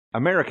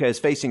America is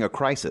facing a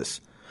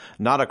crisis.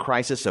 Not a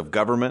crisis of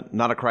government,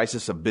 not a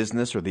crisis of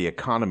business or the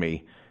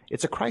economy.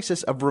 It's a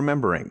crisis of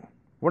remembering.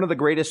 One of the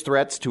greatest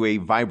threats to a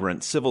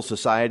vibrant civil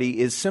society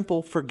is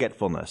simple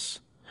forgetfulness.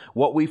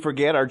 What we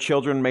forget, our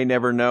children may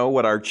never know.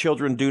 What our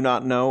children do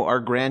not know, our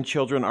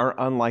grandchildren are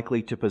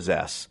unlikely to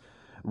possess.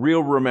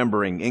 Real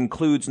remembering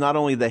includes not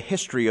only the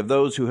history of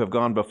those who have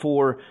gone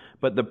before,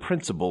 but the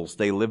principles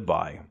they live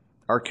by.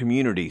 Our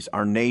communities,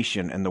 our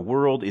nation, and the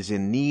world is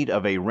in need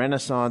of a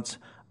renaissance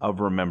of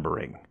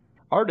remembering.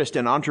 Artist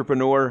and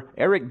entrepreneur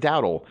Eric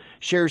Dowdle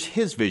shares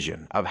his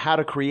vision of how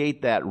to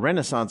create that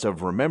renaissance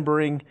of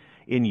remembering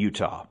in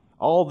Utah.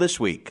 All this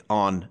week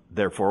on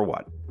Therefore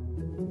What?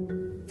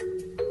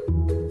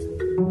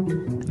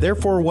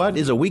 Therefore What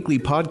is a weekly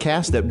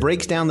podcast that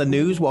breaks down the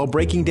news while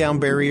breaking down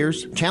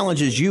barriers,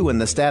 challenges you in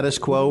the status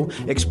quo,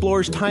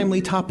 explores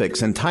timely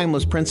topics and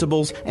timeless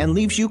principles, and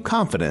leaves you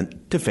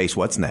confident to face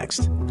what's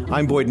next.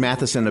 I'm Boyd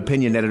Matheson,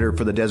 opinion editor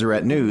for the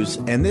Deseret News,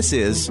 and this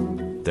is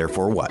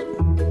Therefore What?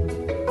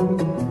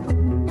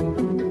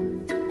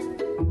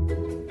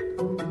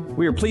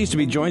 We are pleased to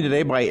be joined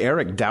today by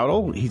Eric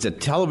Dowdle. He's a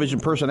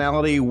television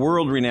personality,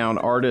 world-renowned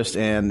artist,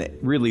 and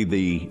really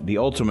the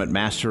ultimate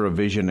master of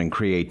vision and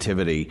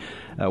creativity.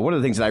 One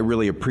of the things that I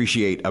really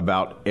appreciate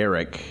about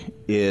Eric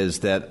is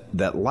that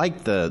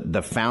like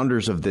the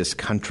founders of this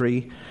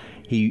country,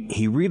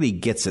 he really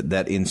gets it,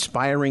 that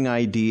inspiring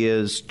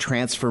ideas,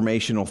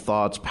 transformational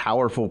thoughts,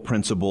 powerful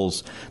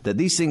principles, that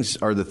these things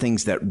are the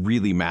things that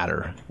really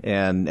matter.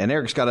 And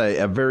Eric's got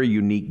a very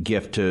unique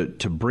gift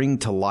to bring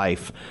to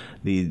life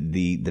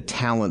the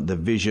talent, the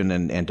vision,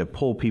 and to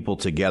pull people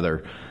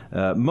together.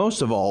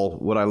 Most of all,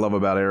 what I love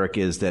about Eric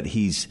is that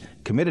he's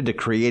committed to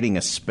creating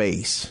a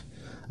space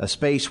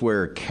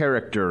where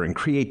character and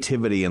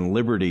creativity and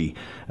liberty,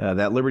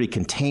 that liberty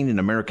contained in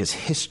America's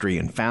history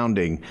and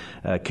founding,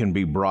 can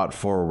be brought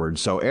forward.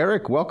 So,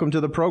 Eric, welcome to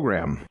the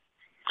program.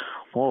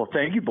 Well,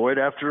 thank you, Boyd.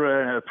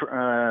 After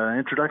an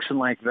introduction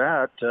like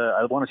that,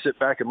 I want to sit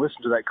back and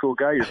listen to that cool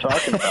guy you're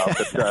talking about.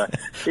 But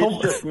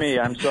it's just me.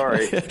 I'm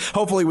sorry.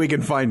 Hopefully we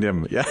can find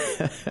him. Yeah.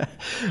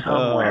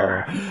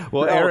 Somewhere.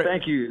 Well, Eric,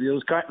 thank you.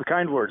 Those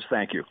kind words.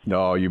 Thank you.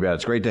 No, you bet.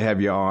 It's great to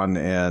have you on.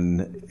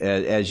 And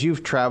as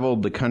you've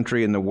traveled the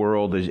country and the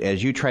world,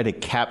 as you try to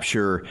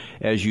capture,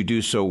 as you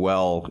do so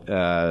well,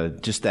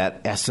 just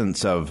that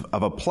essence of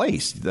a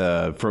place,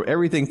 for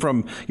everything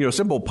from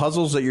simple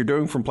puzzles that you're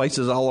doing from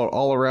places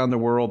all around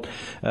the world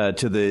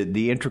to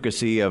the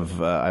intricacy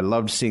of, I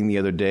loved seeing the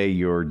other day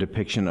your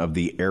depiction of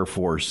the Air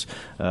Force,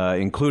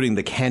 including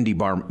the candy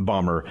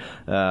bomber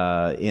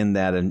in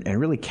that, and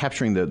really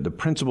capturing the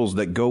principles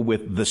that go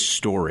with the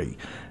story.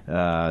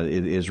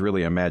 It is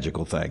really a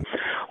magical thing.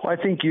 Well,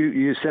 I think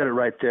you said it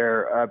right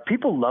there.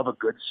 People love a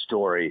good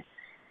story.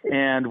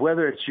 And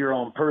whether it's your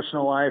own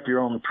personal life, your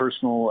own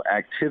personal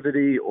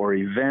activity or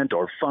event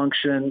or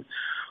function,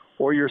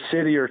 or your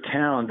city or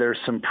town, there's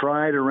some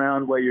pride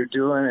around what you're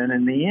doing. And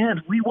in the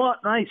end, we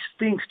want nice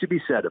things to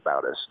be said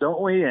about us,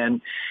 don't we?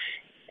 And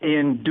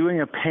in doing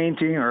a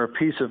painting or a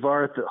piece of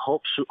art that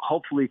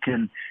hopefully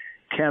can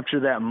capture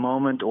that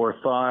moment or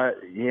thought,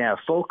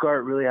 folk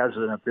art really has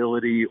an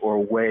ability or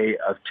way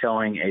of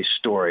telling a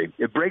story.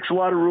 It breaks a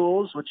lot of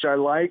rules, which I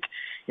like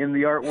in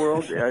the art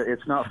world.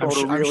 It's not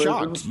photorealism. I'm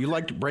shocked. You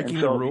liked breaking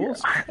the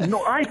rules?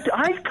 No, I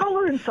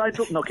color inside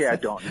the... Okay, I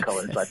don't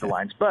color inside the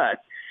lines, but...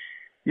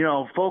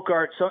 folk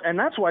art, and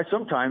that's why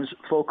sometimes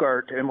folk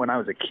art, and when I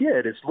was a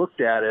kid, it's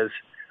looked at as,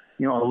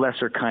 a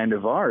lesser kind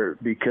of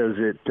art because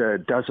it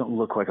doesn't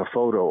look like a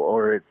photo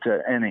or it,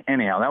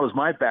 anyhow, that was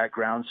my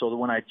background. So that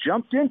when I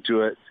jumped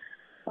into it,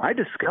 I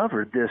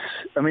discovered this.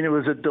 I mean, it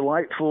was a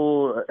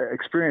delightful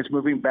experience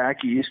moving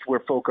back east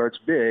where folk art's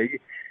big,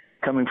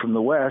 coming from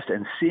the West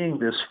and seeing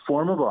this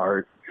form of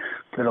art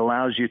that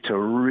allows you to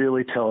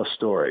really tell a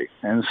story.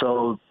 And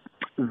so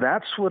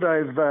that's what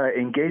I've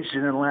engaged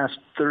in the last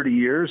 30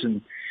 years,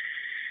 and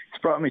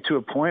it's brought me to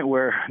a point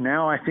where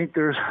now I think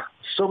there's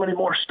so many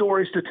more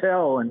stories to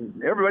tell,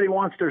 and everybody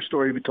wants their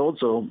story to be told,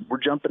 so we're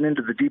jumping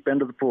into the deep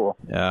end of the pool.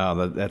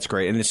 Oh, that's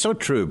great, and it's so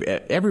true.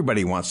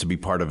 Everybody wants to be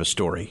part of a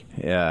story,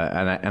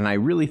 and I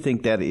really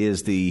think that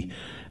is the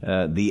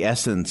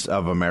essence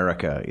of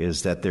America,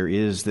 is that there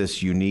is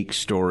this unique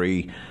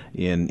story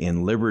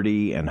in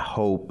liberty and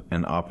hope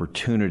and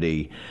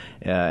opportunity.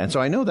 And so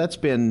I know that's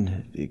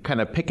been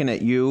kind of picking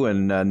at you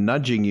and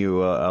nudging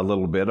you a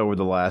little bit over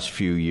the last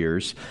few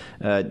years.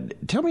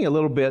 Tell me a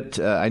little bit.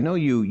 I know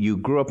you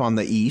grew up on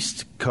the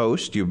East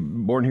Coast. You were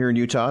born here in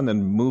Utah and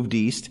then moved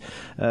east.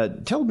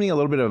 Tell me a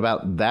little bit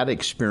about that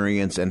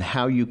experience and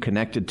how you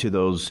connected to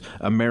those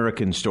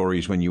American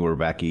stories when you were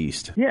back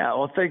east. Yeah,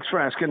 well, thanks for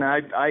asking.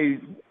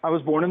 I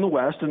was born in the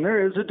West, and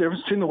there is a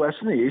difference between the West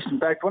and the East. In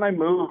fact, when I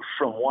moved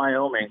from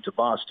Wyoming to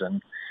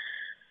Boston,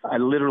 I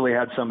literally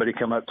had somebody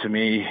come up to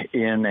me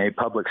in a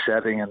public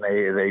setting, and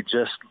they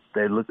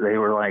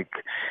were like,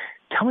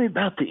 "Tell me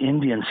about the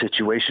Indian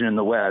situation in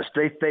the West."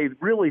 They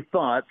really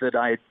thought that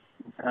I'd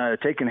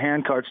taken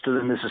hand carts to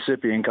the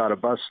Mississippi and caught a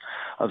bus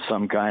of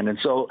some kind, and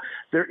so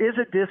there is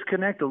a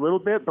disconnect a little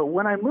bit. But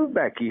when I moved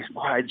back east,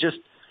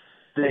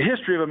 the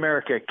history of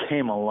America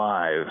came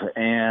alive,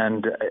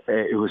 and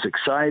it was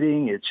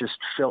exciting. It just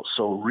felt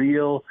so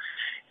real.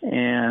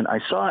 And I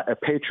saw a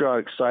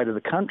patriotic side of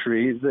the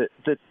country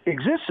that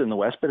exists in the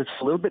West, but it's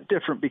a little bit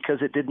different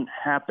because it didn't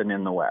happen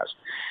in the West.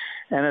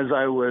 And as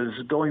I was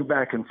going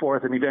back and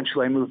forth, and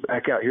eventually I moved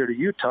back out here to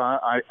Utah,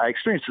 I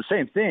experienced the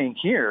same thing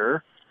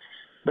here,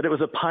 but it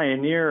was a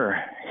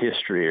pioneer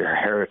history or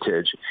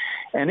heritage.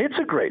 And it's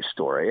a great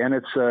story, and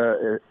it's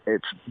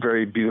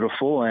very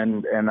beautiful,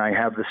 and I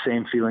have the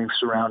same feelings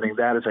surrounding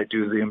that as I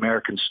do the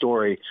American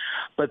story.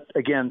 But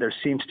again, there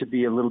seems to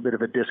be a little bit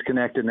of a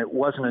disconnect, and it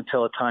wasn't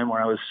until a time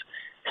where I was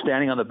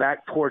standing on the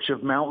back porch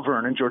of Mount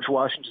Vernon, George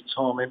Washington's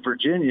home in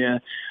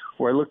Virginia,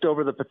 where I looked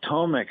over the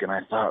Potomac, and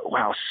I thought,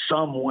 wow,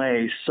 some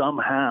way,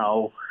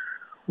 somehow,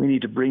 we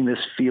need to bring this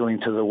feeling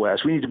to the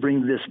West. We need to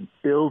bring this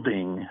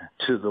building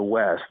to the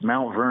West,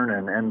 Mount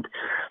Vernon. And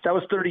that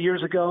was 30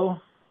 years ago.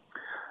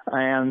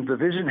 And the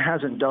vision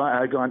hasn't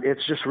gone.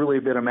 It's just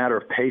really been a matter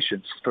of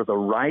patience for the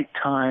right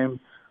time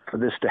for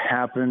this to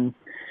happen.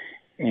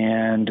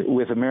 And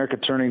with America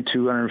turning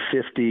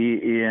 250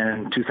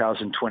 in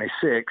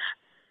 2026,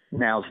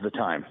 now's the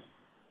time.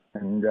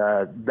 And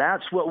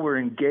that's what we're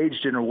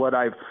engaged in, or what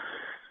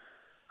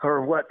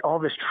all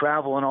this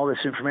travel and all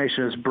this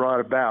information has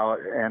brought about.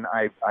 And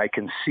I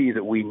can see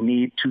that we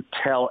need to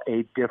tell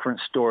a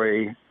different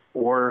story,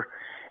 or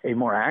a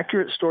more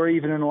accurate story,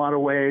 even in a lot of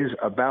ways,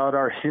 about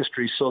our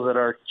history, so that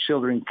our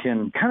children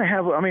can kind of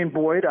have, I mean,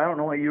 Boyd, I don't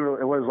know what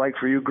it was like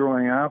for you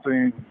growing up. I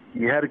mean,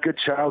 you had a good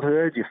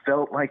childhood. You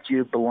felt like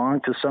you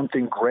belonged to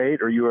something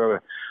great, or you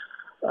were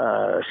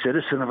a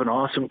citizen of an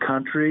awesome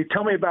country.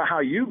 Tell me about how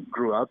you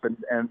grew up,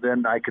 and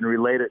then I can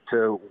relate it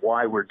to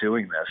why we're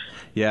doing this.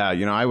 Yeah,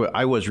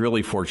 I was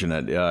really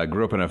fortunate.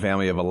 Grew up in a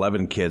family of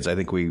 11 kids. I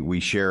think we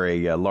share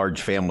a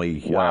large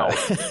family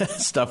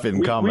stuff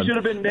in common. We should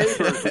have been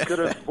neighbors. We could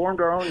have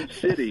formed our own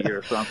city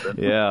or something.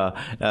 Yeah,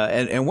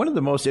 and one of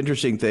the most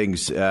interesting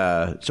things,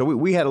 so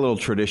we had a little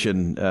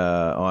tradition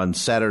on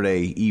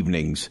Saturday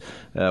evenings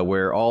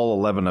where all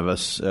 11 of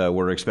us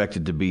were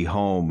expected to be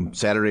home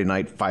Saturday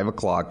night, 5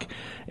 o'clock.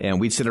 And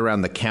we'd sit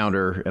around the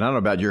counter, and I don't know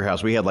about your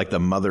house, we had like the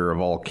mother of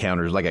all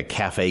counters, like a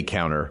cafe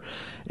counter.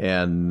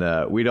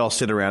 And we'd all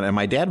sit around, and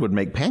my dad would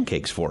make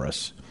pancakes for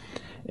us.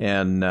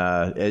 And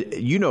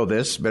you know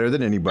this better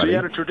than anybody. So you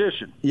had a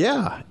tradition.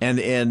 Yeah. And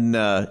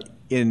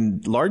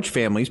in large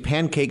families,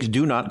 pancakes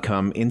do not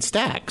come in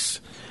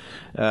stacks.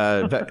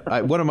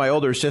 One of my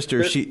older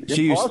sisters, she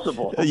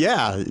impossible.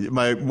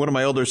 One of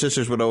my older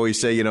sisters would always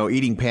say,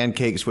 eating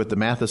pancakes with the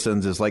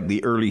Mathesons is like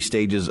the early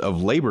stages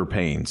of labor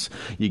pains.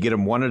 You get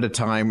them one at a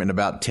time and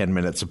about 10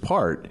 minutes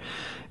apart.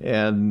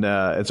 And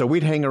so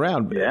we'd hang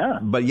around. Yeah.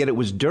 But yet it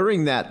was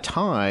during that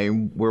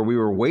time where we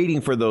were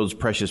waiting for those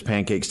precious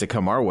pancakes to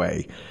come our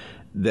way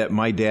that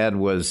my dad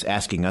was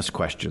asking us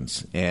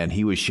questions, and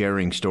he was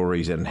sharing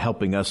stories and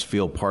helping us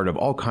feel part of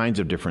all kinds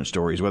of different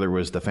stories, whether it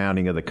was the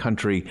founding of the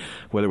country,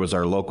 whether it was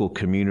our local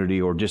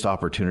community, or just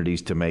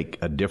opportunities to make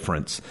a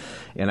difference.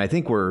 And I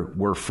think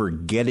we're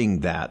forgetting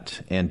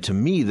that. And to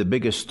me, the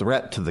biggest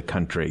threat to the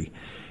country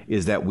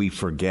is that we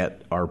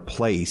forget our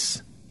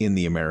place in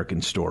the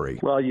American story.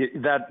 Well,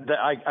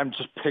 I'm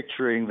just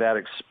picturing that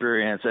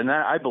experience, and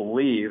I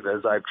believe,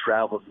 as I've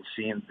traveled and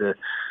seen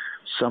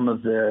some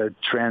of the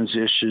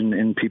transition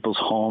in people's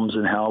homes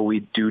and how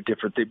we do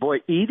different things. Boy,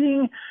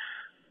 eating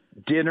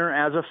dinner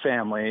as a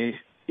family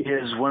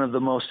is one of the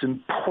most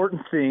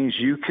important things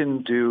you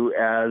can do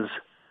as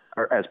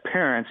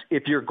parents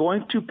if you're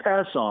going to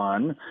pass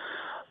on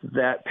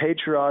that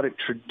patriotic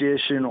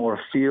tradition or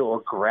feel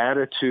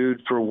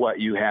gratitude for what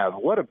you have.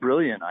 What a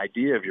brilliant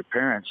idea of your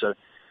parents.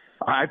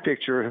 I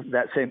picture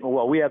that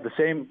we had the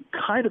same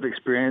kind of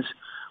experience.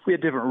 We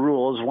had different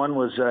rules. One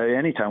was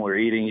anytime we were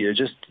eating, you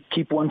just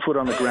keep one foot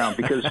on the ground,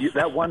 because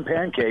that one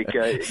pancake,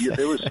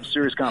 there was some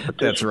serious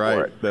competition. That's right.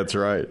 For it. That's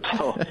right.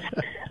 So,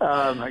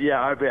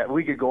 I bet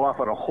we could go off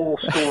on a whole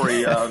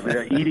story of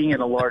eating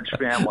in a large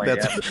family and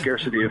the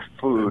scarcity of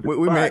food.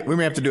 We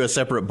may have to do a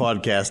separate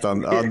podcast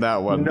on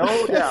that one.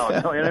 No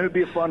doubt. And it would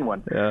be a fun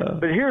one. Yeah.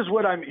 But here's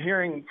what I'm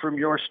hearing from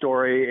your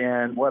story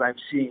and what I'm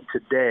seeing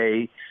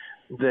today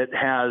that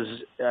has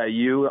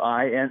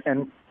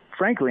and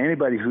frankly,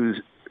 anybody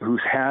who's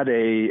had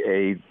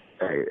a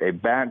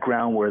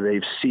background where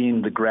they've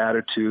seen the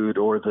gratitude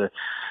or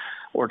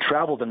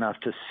traveled enough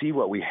to see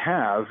what we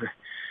have,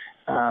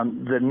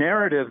 the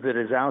narrative that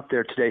is out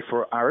there today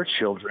for our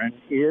children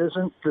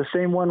isn't the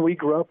same one we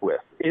grew up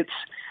with. It's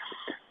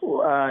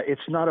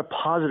not a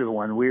positive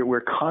one.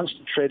 We're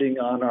concentrating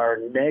on our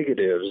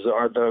negatives,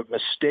 or the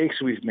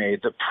mistakes we've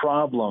made, the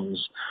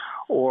problems,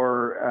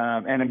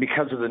 and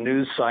because of the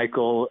news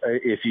cycle,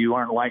 if you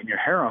aren't lighting your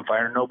hair on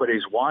fire,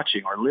 nobody's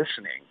watching or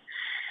listening.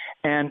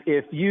 And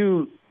if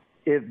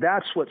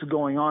that's what's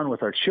going on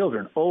with our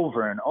children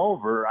over and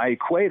over, I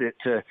equate it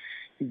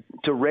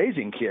to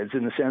raising kids,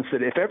 in the sense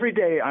that if every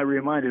day I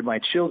reminded my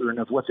children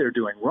of what they're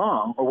doing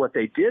wrong, or what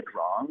they did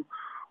wrong,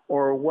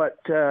 or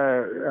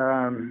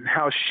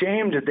how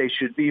shamed they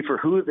should be for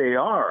who they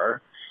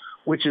are,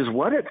 which is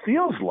what it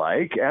feels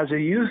like as a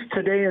youth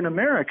today in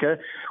America,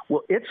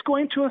 well, it's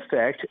going to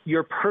affect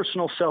your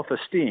personal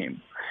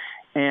self-esteem.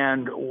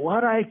 And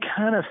what I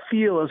kind of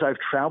feel as I've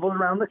traveled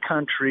around the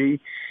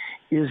country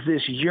is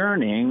this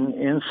yearning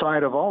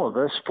inside of all of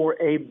us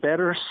for a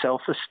better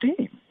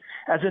self-esteem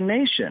as a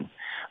nation.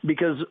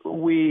 Because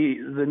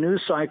the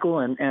news cycle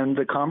and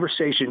the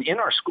conversation in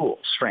our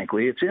schools,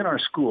 frankly, it's in our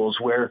schools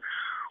where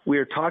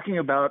we're talking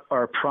about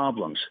our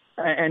problems.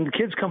 And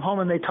kids come home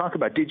and they talk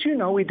about, did you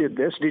know we did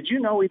this? Did you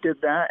know we did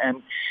that?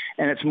 And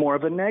it's more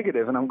of a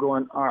negative. And I'm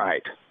going, all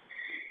right,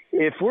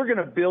 if we're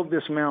going to build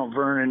this Mount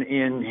Vernon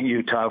in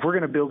Utah, if we're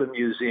going to build a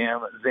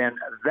museum, then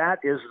that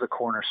is the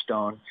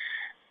cornerstone.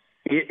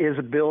 It is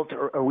built,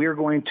 or we are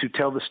going to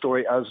tell the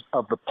story of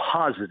the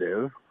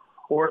positive,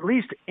 or at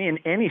least in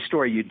any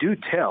story you do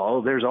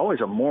tell, there's always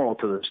a moral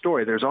to the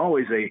story. There's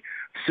always a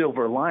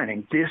silver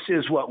lining. This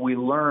is what we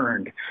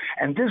learned,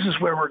 and this is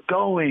where we're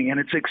going, and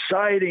it's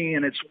exciting,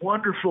 and it's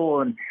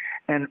wonderful.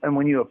 And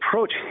when you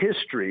approach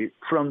history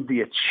from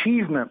the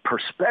achievement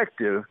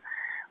perspective,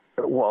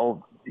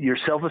 well, your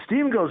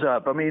self-esteem goes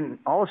up. I mean,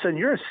 all of a sudden,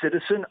 you're a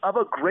citizen of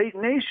a great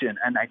nation,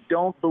 and I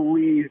don't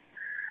believe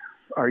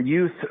our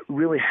youth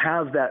really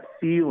have that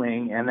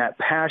feeling and that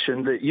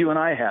passion that you and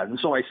I had. And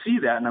so I see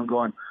that, and I'm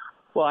going,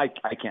 well,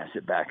 I can't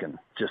sit back and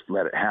just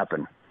let it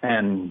happen.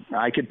 And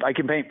I can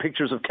paint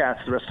pictures of cats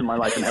the rest of my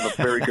life and have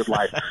a very good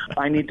life.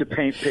 I need to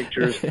paint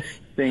pictures,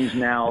 things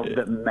now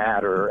that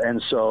matter.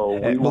 And so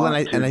we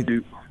want to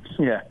do.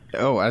 Yeah.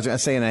 Oh, I was going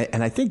to say,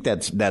 and I think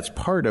that's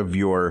part of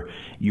your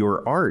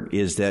art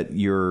is that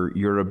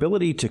your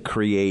ability to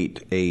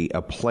create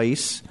a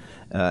place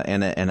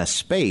and a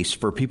space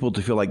for people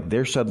to feel like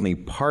they're suddenly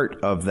part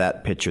of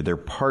that picture, they're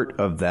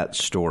part of that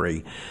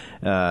story.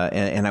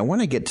 And I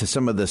want to get to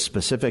some of the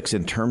specifics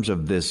in terms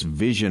of this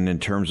vision, in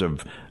terms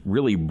of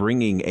really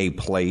bringing a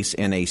place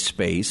and a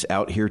space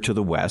out here to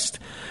the West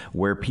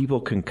where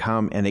people can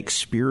come and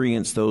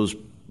experience those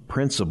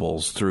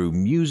principles through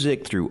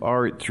music, through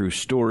art, through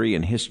story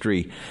and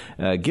history.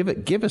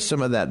 Give us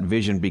some of that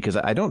vision, because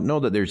I don't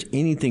know that there's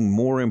anything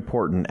more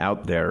important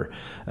out there.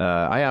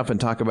 I often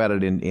talk about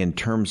it in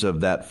terms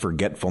of that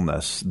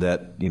forgetfulness,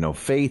 that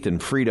faith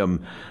and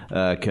freedom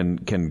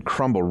can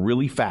crumble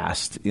really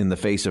fast in the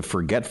face of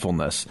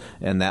forgetfulness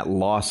and that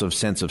loss of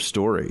sense of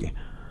story.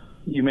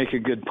 You make a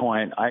good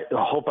point. I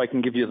hope I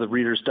can give you the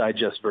Reader's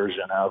Digest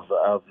version of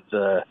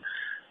the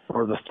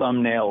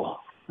thumbnail.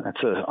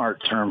 That's an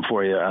art term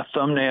for you, a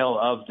thumbnail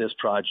of this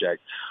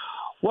project.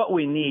 What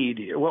we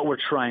need, what we're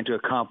trying to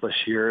accomplish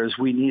here is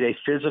we need a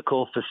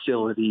physical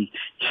facility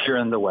here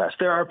in the West.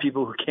 There are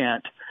people who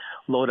can't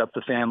load up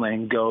the family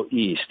and go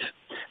east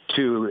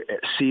to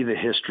see the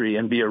history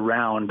and be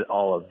around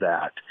all of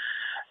that.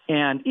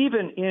 And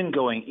even in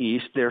going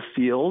east, there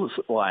feels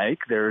like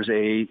there's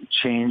a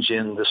change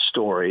in the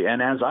story.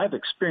 And as I've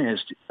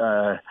experienced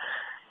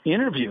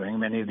interviewing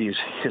many of these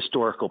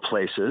historical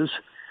places,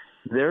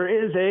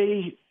 there is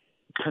a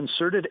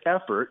concerted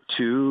effort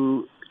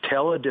to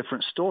tell a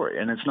different story,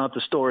 and it's not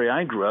the story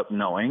I grew up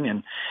knowing.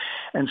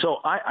 And so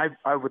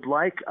I would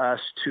like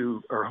us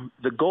to, or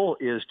the goal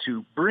is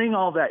to bring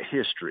all that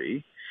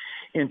history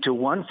into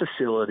one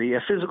facility,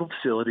 a physical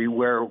facility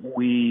where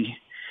we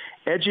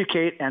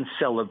educate and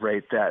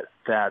celebrate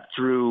that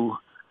through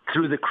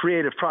the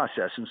creative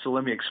process. And so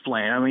let me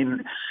explain. I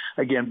mean,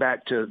 again,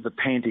 back to the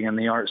painting and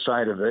the art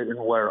side of it, and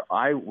where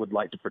I would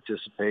like to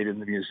participate in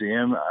the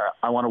museum,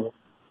 I want to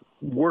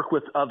work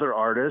with other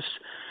artists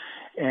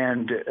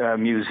and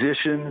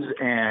musicians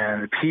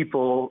and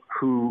people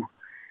who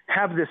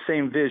have this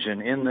same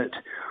vision, in that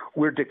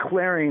we're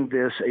declaring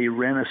this a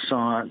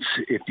renaissance,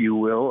 if you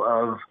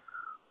will,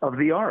 of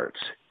the arts.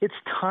 It's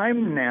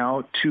time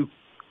now to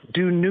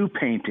do new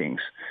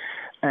paintings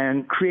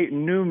and create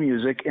new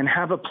music and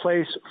have a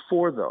place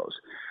for those.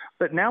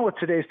 But now with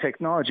today's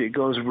technology, it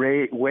goes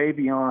way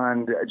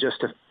beyond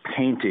just a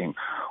painting.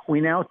 We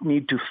now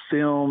need to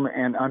film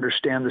and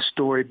understand the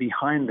story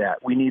behind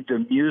that. We need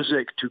the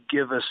music to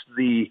give us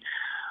the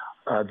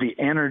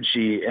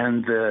energy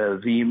and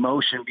the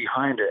emotion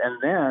behind it. And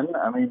then,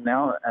 I mean,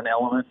 now an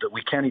element that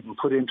we can't even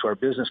put into our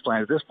business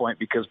plan at this point,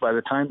 because by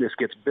the time this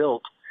gets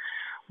built,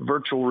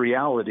 virtual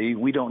reality,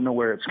 we don't know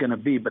where it's going to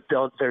be, but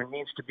there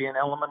needs to be an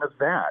element of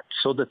that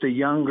so that the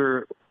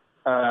younger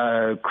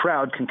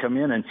crowd can come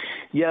in, and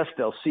yes,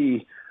 they'll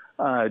see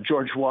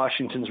George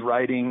Washington's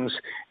writings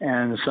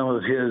and some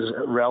of his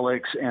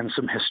relics and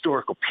some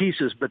historical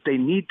pieces, but they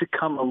need to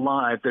come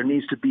alive. There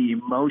needs to be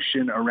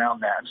emotion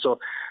around that. So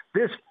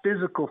this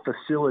physical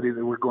facility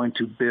that we're going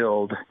to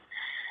build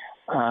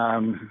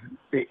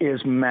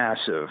is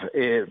massive.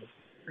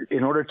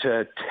 In order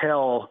to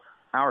tell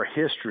our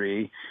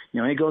history,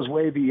 it goes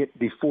way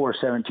before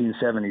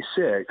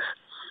 1776,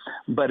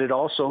 but it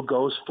also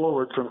goes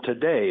forward from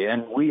today.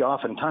 And we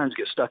oftentimes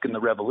get stuck in the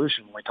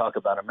revolution when we talk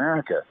about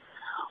America.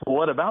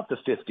 What about the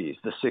 50s,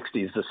 the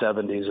 60s, the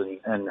 70s,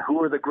 and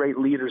who are the great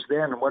leaders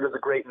then, and what are the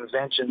great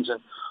inventions, and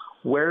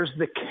where's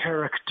the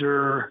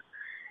character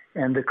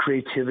and the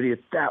creativity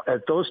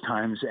at those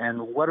times,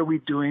 and what are we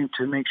doing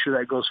to make sure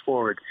that goes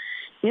forward?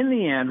 in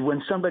the end,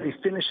 when somebody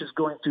finishes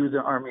going through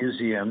our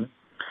museum,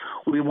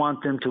 we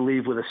want them to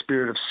leave with a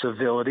spirit of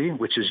civility,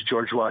 which is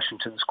George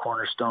Washington's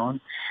cornerstone,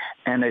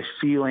 and a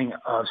feeling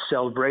of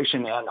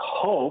celebration and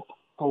hope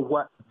for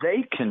what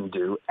they can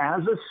do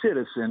as a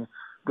citizen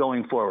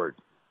going forward.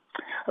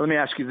 Let me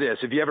ask you this.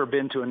 Have you ever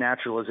been to a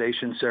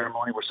naturalization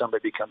ceremony where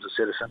somebody becomes a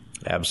citizen?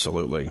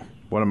 Absolutely.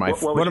 One of my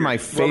favorite.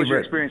 What was your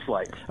experience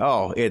like?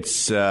 Oh,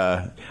 it's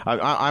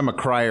I'm a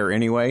crier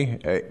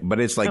anyway, but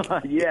it's like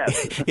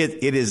yes.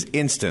 it is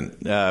instant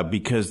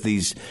because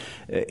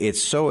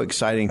it's so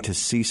exciting to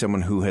see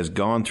someone who has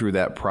gone through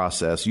that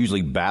process,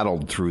 usually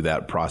battled through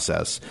that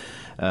process,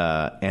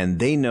 and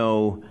they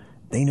know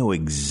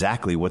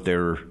exactly what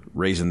they're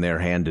raising their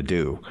hand to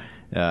do.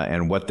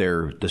 And what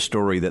the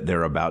story that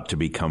they're about to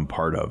become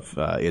part of.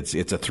 It's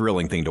a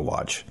thrilling thing to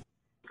watch.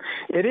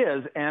 It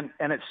is, and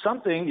it's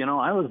something,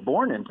 I was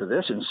born into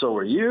this, and so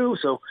were you.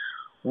 So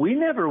we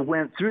never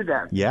went through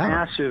that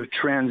massive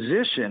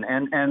transition.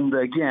 And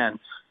again,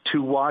 to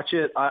watch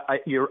it, I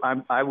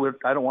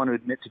don't want to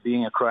admit to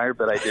being a crier,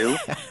 but I do.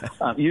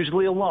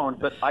 Usually alone,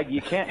 but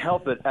you can't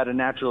help it at a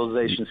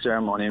naturalization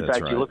ceremony. In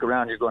fact, you look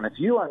around, you're going, if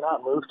you are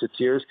not moved to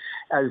tears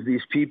as these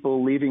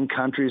people leaving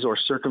countries or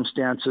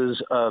circumstances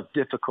of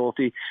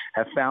difficulty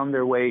have found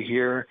their way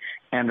here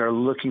and are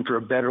looking for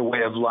a better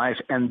way of life,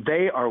 and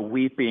they are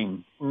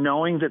weeping,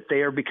 knowing that they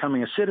are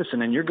becoming a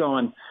citizen, and you're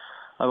going,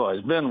 I've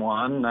always been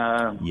one.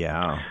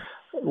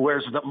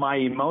 Where's my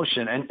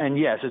emotion? And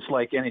yes, it's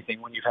like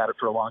anything. When you've had it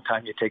for a long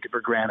time, you take it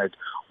for granted.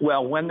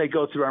 Well, when they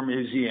go through our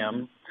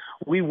museum,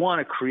 we want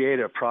to create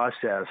a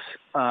process,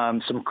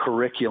 some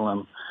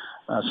curriculum,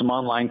 some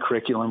online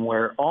curriculum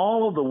where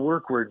all of the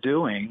work we're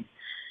doing,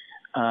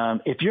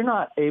 if you're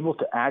not able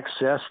to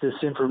access this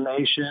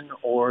information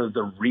or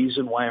the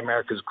reason why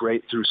America is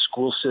great through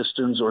school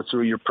systems or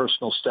through your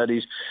personal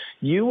studies,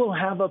 you will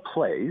have a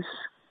place,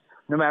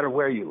 no matter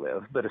where you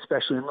live, but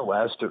especially in the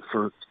West or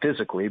for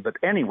physically, but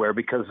anywhere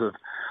because of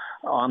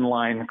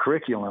online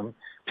curriculum,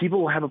 people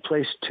will have a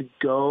place to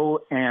go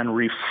and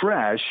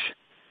refresh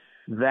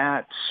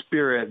that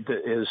spirit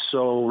that is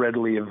so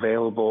readily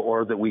available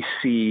or that we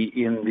see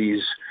in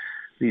these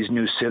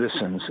new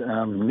citizens,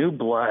 new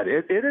blood.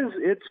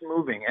 It's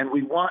moving, and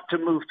we want to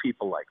move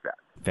people like that.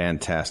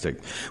 Fantastic.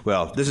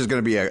 Well, this is going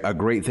to be a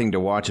great thing to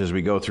watch as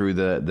we go through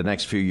the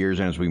next few years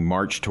and as we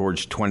march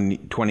towards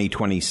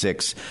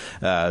 2026.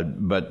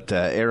 But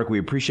Eric, we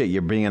appreciate you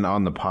being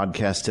on the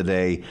podcast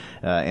today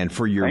and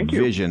for your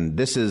vision.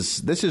 This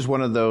is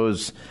one of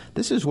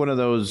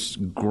those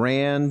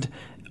grand,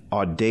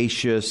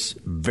 audacious,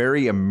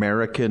 very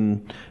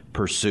American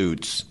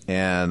pursuits,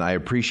 and I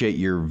appreciate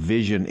your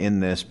vision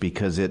in this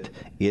because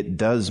it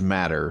does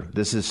matter.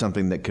 This is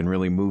something that can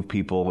really move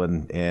people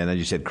and as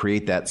you said,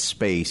 create that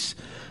space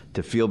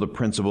to feel the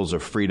principles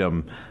of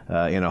freedom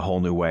in a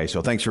whole new way.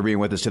 So thanks for being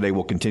with us today.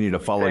 We'll continue to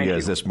follow you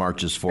as this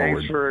marches forward.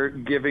 Thanks for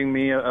giving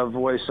me a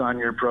voice on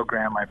your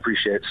program. I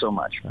appreciate it so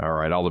much. All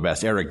right. All the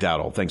best. Eric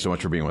Dowdle, thanks so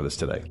much for being with us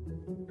today.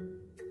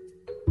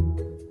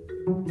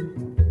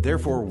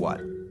 Therefore what?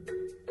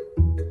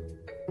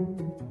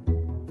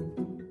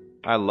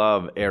 I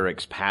love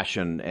Eric's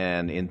passion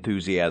and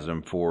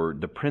enthusiasm for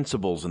the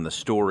principles and the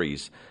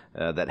stories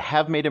that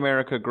have made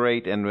America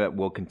great and that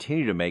will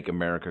continue to make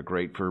America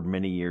great for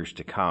many years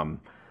to come.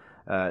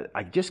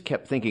 I just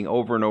kept thinking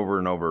over and over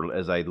and over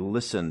as I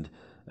listened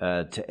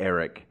to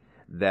Eric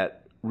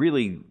that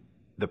really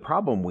the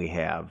problem we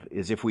have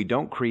is if we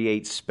don't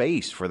create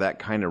space for that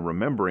kind of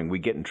remembering, we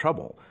get in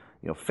trouble.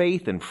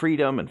 Faith and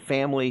freedom and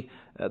family,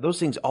 those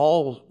things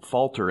all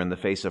falter in the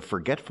face of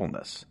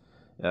forgetfulness.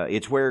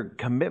 It's where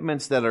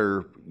commitments that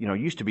are,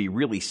 used to be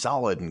really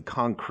solid and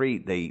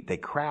concrete, they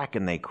crack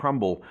and they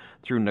crumble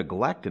through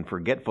neglect and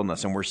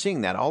forgetfulness. And we're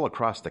seeing that all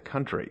across the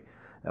country.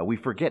 We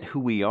forget who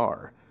we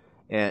are.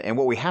 And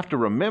what we have to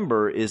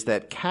remember is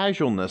that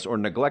casualness or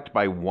neglect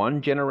by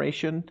one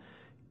generation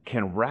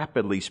can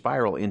rapidly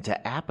spiral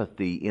into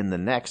apathy in the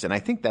next. And I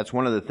think that's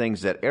one of the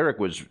things that Eric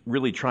was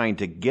really trying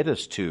to get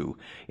us to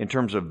in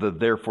terms of the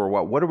therefore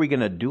what. What are we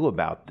going to do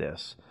about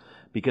this?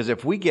 Because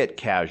if we get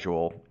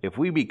casual, if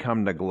we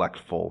become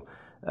neglectful,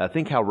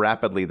 think how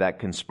rapidly that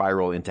can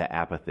spiral into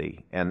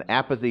apathy. And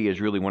apathy is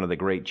really one of the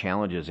great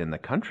challenges in the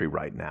country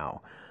right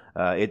now.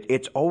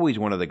 It's always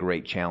one of the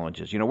great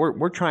challenges.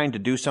 We're trying to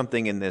do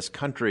something in this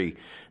country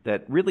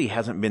that really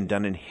hasn't been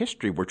done in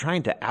history. We're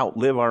trying to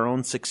outlive our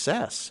own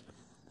success.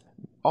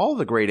 All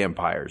the great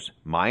empires,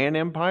 Mayan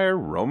Empire,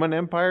 Roman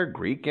Empire,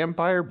 Greek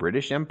Empire,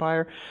 British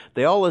Empire,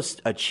 they all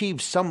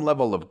achieved some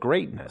level of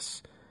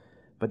greatness.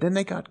 But then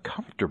they got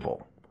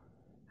comfortable.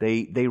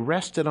 They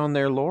rested on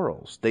their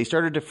laurels. They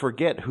started to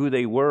forget who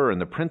they were and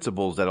the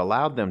principles that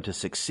allowed them to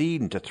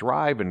succeed and to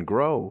thrive and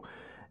grow.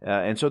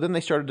 And so then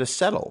they started to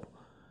settle,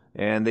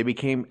 and they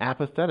became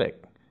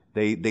apathetic.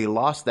 They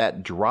lost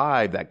that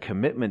drive, that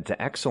commitment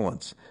to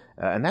excellence.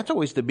 And that's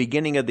always the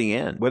beginning of the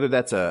end, whether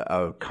that's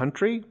a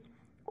country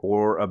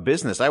or a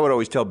business. I would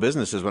always tell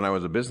businesses when I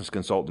was a business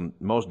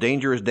consultant, most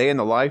dangerous day in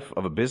the life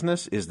of a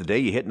business is the day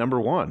you hit number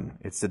one.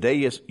 It's the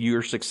day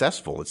you're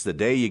successful. It's the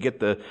day you get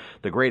the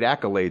great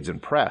accolades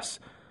and press,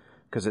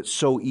 because it's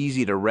so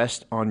easy to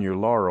rest on your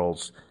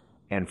laurels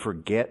and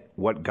forget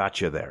what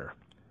got you there.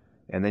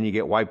 And then you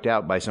get wiped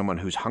out by someone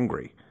who's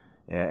hungry.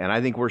 And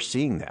I think we're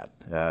seeing that.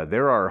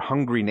 There are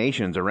hungry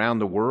nations around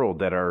the world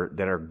that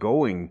are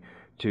going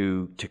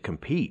to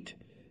compete.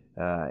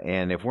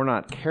 And if we're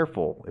not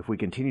careful, if we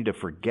continue to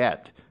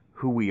forget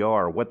who we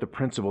are, what the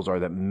principles are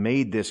that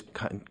made this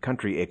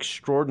country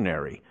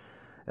extraordinary,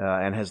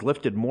 and has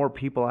lifted more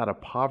people out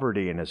of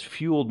poverty and has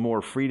fueled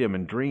more freedom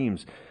and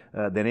dreams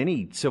than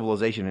any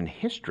civilization in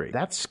history,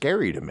 that's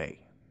scary to me.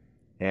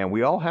 And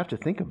we all have to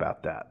think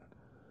about that.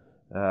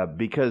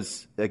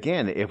 Because,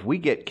 again, if we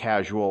get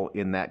casual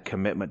in that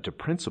commitment to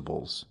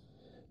principles,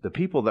 the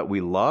people that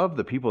we love,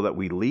 the people that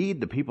we lead,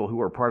 the people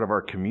who are part of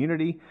our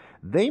community,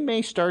 they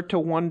may start to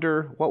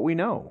wonder what we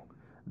know.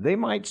 They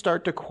might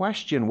start to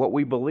question what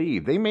we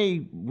believe. They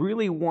may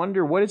really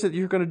wonder, what is it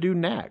you're going to do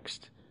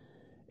next?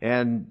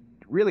 And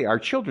really, our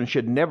children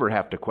should never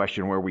have to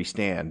question where we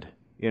stand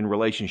in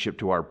relationship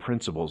to our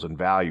principles and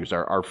values.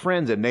 Our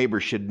friends and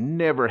neighbors should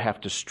never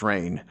have to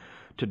strain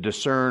to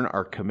discern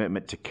our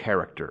commitment to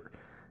character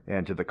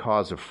and to the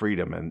cause of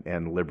freedom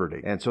and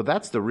liberty. And so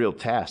that's the real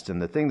test.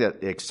 And the thing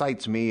that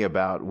excites me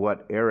about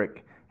what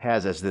Eric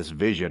has as this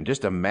vision,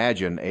 just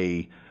imagine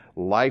a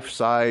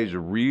life-size,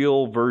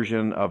 real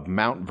version of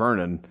Mount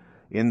Vernon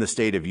in the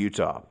state of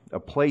Utah, a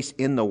place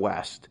in the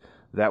West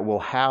that will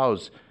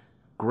house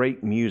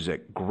great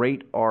music,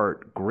 great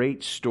art,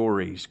 great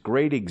stories,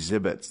 great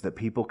exhibits that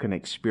people can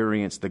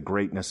experience the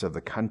greatness of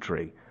the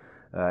country.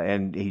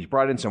 And he's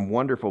brought in some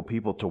wonderful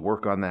people to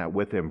work on that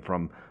with him,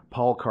 from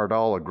Paul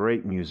Cardall, a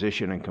great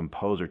musician and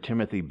composer,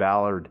 Timothy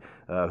Ballard,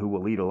 who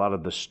will lead a lot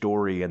of the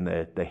story and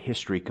the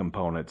history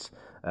components.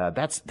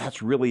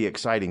 That's really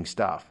exciting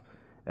stuff.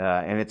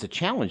 And it's a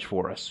challenge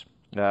for us.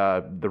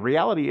 The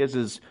reality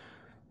is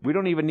we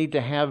don't even need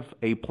to have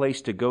a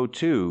place to go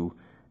to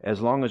as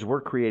long as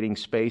we're creating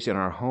space in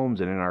our homes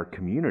and in our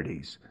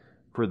communities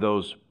for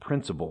those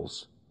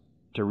principles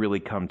to really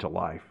come to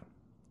life.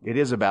 It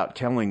is about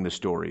telling the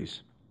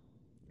stories.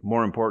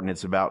 More important,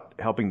 it's about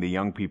helping the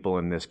young people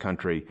in this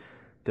country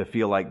to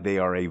feel like they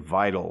are a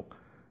vital,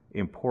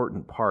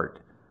 important part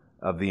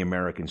of the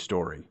American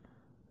story.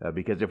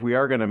 Because if we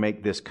are going to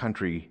make this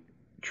country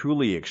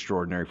truly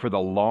extraordinary for the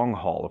long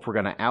haul, if we're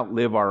going to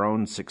outlive our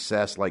own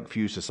success like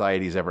few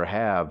societies ever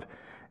have,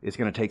 it's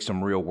going to take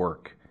some real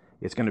work.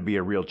 It's going to be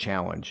a real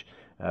challenge,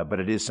 but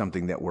it is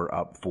something that we're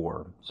up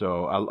for.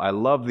 So I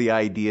love the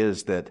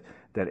ideas that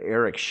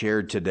Eric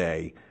shared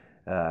today.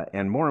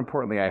 And more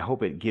importantly, I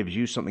hope it gives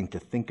you something to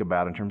think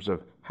about in terms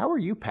of how are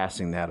you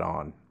passing that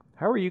on?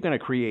 How are you going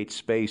to create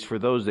space for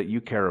those that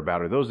you care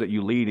about or those that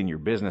you lead in your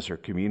business or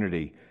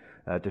community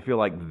to feel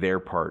like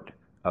they're part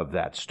of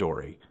that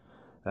story?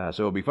 So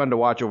it'll be fun to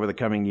watch over the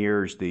coming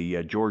years.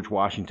 The George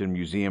Washington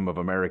Museum of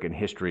American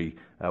History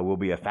will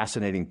be a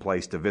fascinating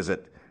place to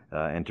visit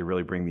and to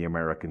really bring the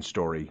American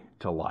story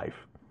to life.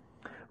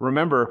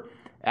 Remember,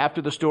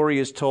 after the story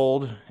is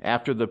told,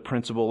 after the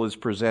principle is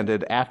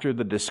presented, after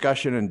the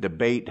discussion and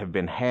debate have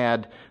been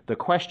had, the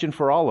question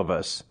for all of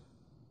us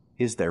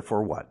is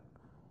therefore what?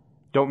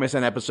 Don't miss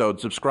an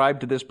episode. Subscribe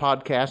to this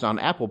podcast on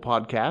Apple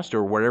Podcast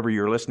or wherever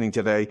you're listening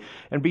today,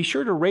 and be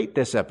sure to rate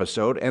this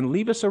episode and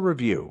leave us a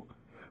review.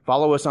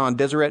 Follow us on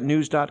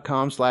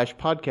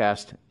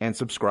DeseretNews.com/podcast and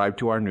subscribe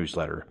to our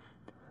newsletter.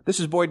 This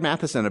is Boyd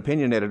Matheson,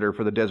 opinion editor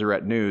for the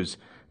Deseret News.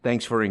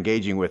 Thanks for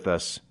engaging with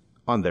us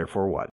on Therefore What?